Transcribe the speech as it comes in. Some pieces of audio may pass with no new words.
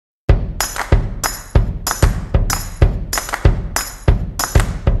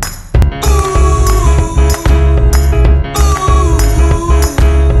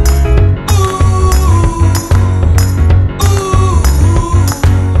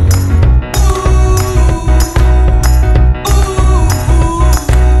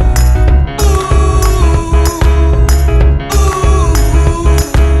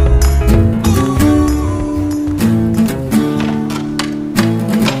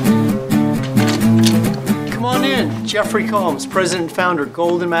afternoon. Jeffrey Combs, President and Founder,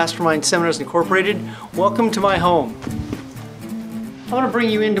 Golden Mastermind Seminars Incorporated. Welcome to my home. I want to bring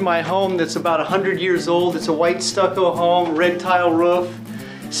you into my home that's about 100 years old. It's a white stucco home, red tile roof,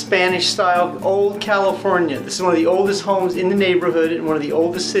 Spanish style, old California. This is one of the oldest homes in the neighborhood in one of the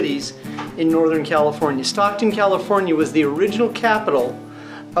oldest cities in Northern California. Stockton, California was the original capital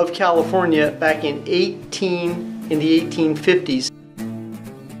of California back in the 1850s.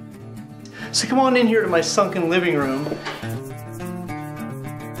 So come on in here to my sunken living room.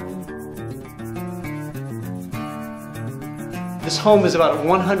 This home is about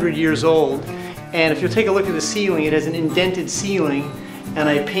 100 years old, and if you'll take a look at the ceiling, it has an indented ceiling, and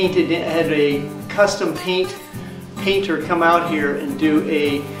I had a custom painter come out here and do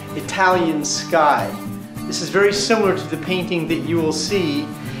a Italian sky. This is very similar to the painting that you will see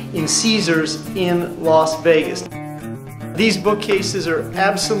in Caesars in Las Vegas. These bookcases are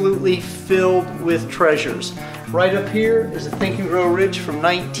absolutely filled with treasures. Right up here is a Think and Grow Rich from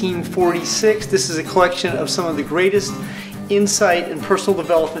 1946. This is a collection of some of the greatest insight and personal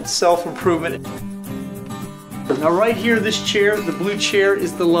development, self-improvement. Now right here, this chair, the blue chair,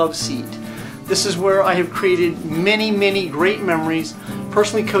 is the love seat. This is where I have created many, many great memories,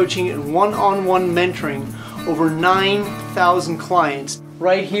 personally coaching and one-on-one mentoring over 9,000 clients.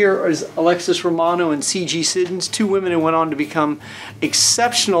 Right here is Alexis Romano and C.G. Siddons, two women who went on to become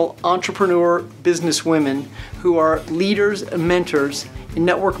exceptional entrepreneur business women who are leaders and mentors in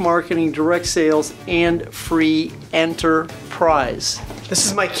network marketing, direct sales, and free enterprise. This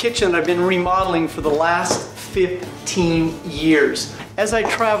is my kitchen that I've been remodeling for the last 15 years. As I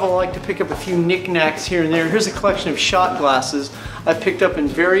travel, I like to pick up a few knickknacks here and there. Here's a collection of shot glasses I've picked up in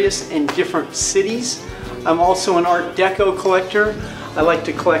various and different cities. I'm also an Art Deco collector. I like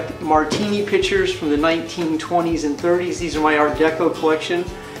to collect martini pitchers from the 1920s and 30s. These are my Art Deco collection.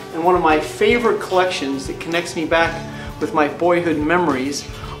 And one of my favorite collections that connects me back with my boyhood memories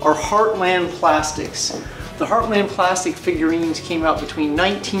are Heartland plastics. The Heartland plastic figurines came out between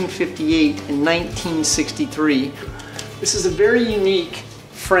 1958 and 1963. This is a very unique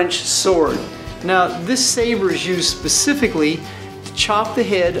French sword. Now, this saber is used specifically to chop the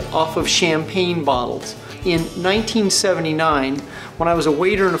head off of champagne bottles. In 1979, when I was a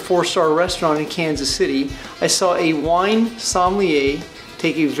waiter in a 4-star restaurant in Kansas City, I saw a wine sommelier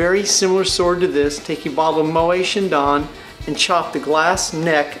take a very similar sword to this, take a bottle of Moet Chandon, and chop the glass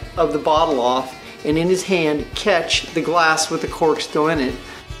neck of the bottle off, and in his hand catch the glass with the cork still in it.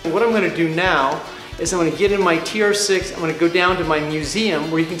 And what I'm going to do now is I'm going to get in my TR6, I'm going to go down to my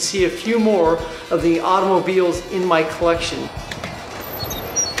museum where you can see a few more of the automobiles in my collection.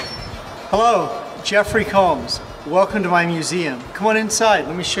 Hello. Jeffrey Combs, welcome to my museum. Come on inside,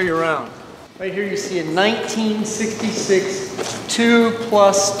 let me show you around. Right here you see a 1966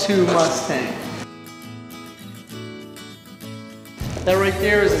 2+2 Mustang. That right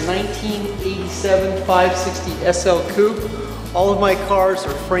there is a 1987 560 SL Coupe. All of my cars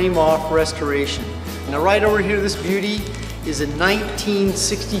are frame-off restoration. Now right over here, this beauty is a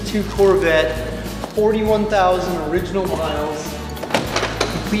 1962 Corvette, 41,000 original miles.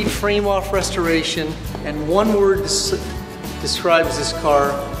 Complete frame-off restoration, and one word describes this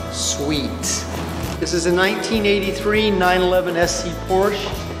car: sweet. This is a 1983 911 SC Porsche,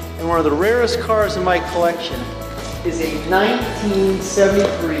 and one of the rarest cars in my collection is a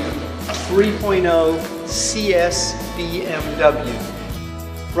 1973 3.0 CS BMW.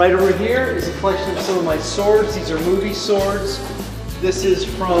 Right over here is a collection of some of my swords. These are movie swords. This is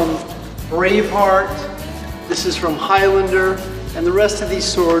from Braveheart. This is from Highlander. And the rest of these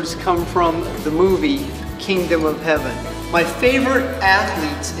swords come from the movie Kingdom of Heaven. My favorite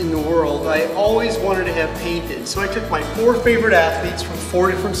athletes in the world, I always wanted to have painted. So I took my 4 favorite athletes from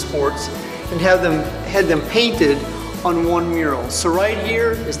 4 different sports and had them painted on one mural. So right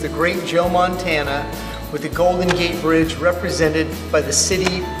here is the great Joe Montana with the Golden Gate Bridge represented by the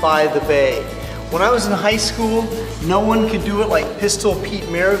city by the bay. When I was in high school, no one could do it like Pistol Pete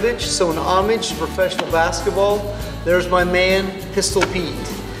Maravich, so in homage to professional basketball, there's my man, Pistol Pete.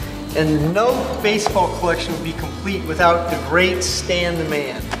 And no baseball collection would be complete without the great Stan the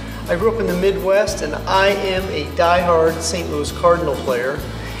Man. I grew up in the Midwest, and I am a die-hard St. Louis Cardinal player.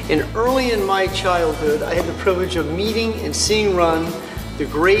 And early in my childhood, I had the privilege of meeting and seeing run the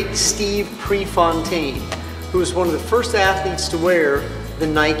great Steve Prefontaine, who was one of the first athletes to wear the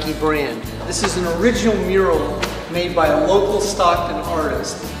Nike brand. This is an original mural made by a local Stockton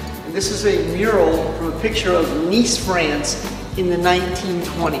artist. And this is a mural from a picture of Nice, France in the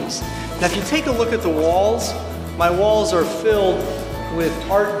 1920s. Now if you take a look at the walls, my walls are filled with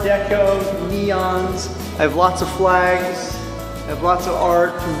Art Deco, neons. I have lots of flags. I have lots of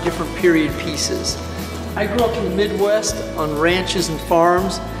art from different period pieces. I grew up in the Midwest on ranches and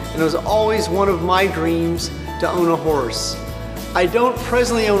farms, and it was always one of my dreams to own a horse. I don't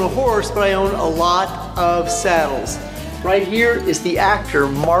presently own a horse, but I own a lot of saddles. Right here is the actor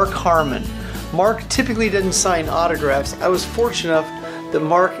Mark Harmon. Mark typically doesn't sign autographs. I was fortunate enough that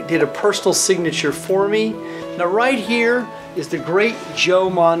Mark did a personal signature for me. Now right here is the great Joe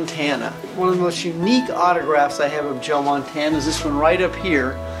Montana. One of the most unique autographs I have of Joe Montana is this one right up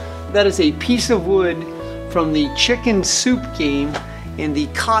here. That is a piece of wood from the chicken soup game in the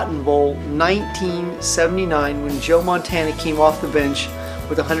Cotton Bowl 1979 when Joe Montana came off the bench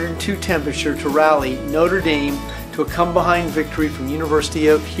with 102 temperature to rally Notre Dame to a come-behind victory from University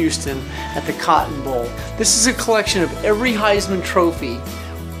of Houston at the Cotton Bowl. This is a collection of every Heisman Trophy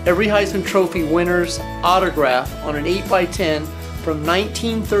winner's autograph on an 8x10 from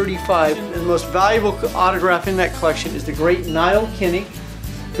 1935. And the most valuable autograph in that collection is the great Niall Kinnick,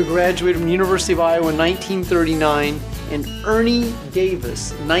 who graduated from the University of Iowa in 1939, and Ernie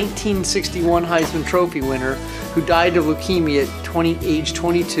Davis, 1961 Heisman Trophy winner, who died of leukemia at age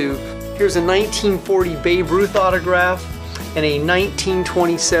 22. Here's a 1940 Babe Ruth autograph and a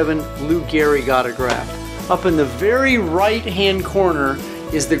 1927 Lou Gehrig autograph. Up in the very right-hand corner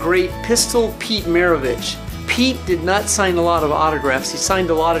is the great Pistol Pete Maravich. Pete did not sign a lot of autographs. He signed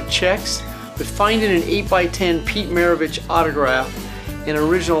a lot of checks, but finding an 8x10 Pete Maravich autograph in an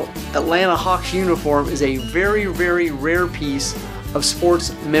original Atlanta Hawks uniform is a very, very rare piece of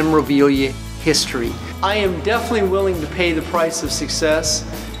sports memorabilia history. I am definitely willing to pay the price of success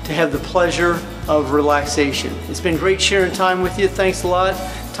to have the pleasure of relaxation. It's been great sharing time with you. Thanks a lot.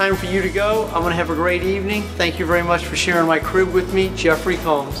 Time for you to go. I'm going to have a great evening. Thank you very much for sharing my crib with me. Jeffrey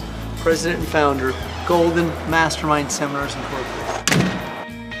Combs, President and Founder, Golden Mastermind Seminars Incorporated.